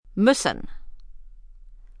müssen,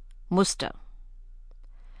 musste.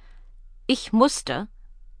 Ich musste,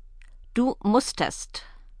 du musstest,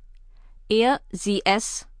 er, sie,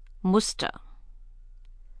 es musste.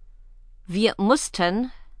 Wir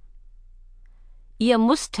mussten, ihr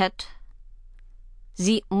musstet,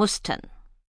 sie mussten.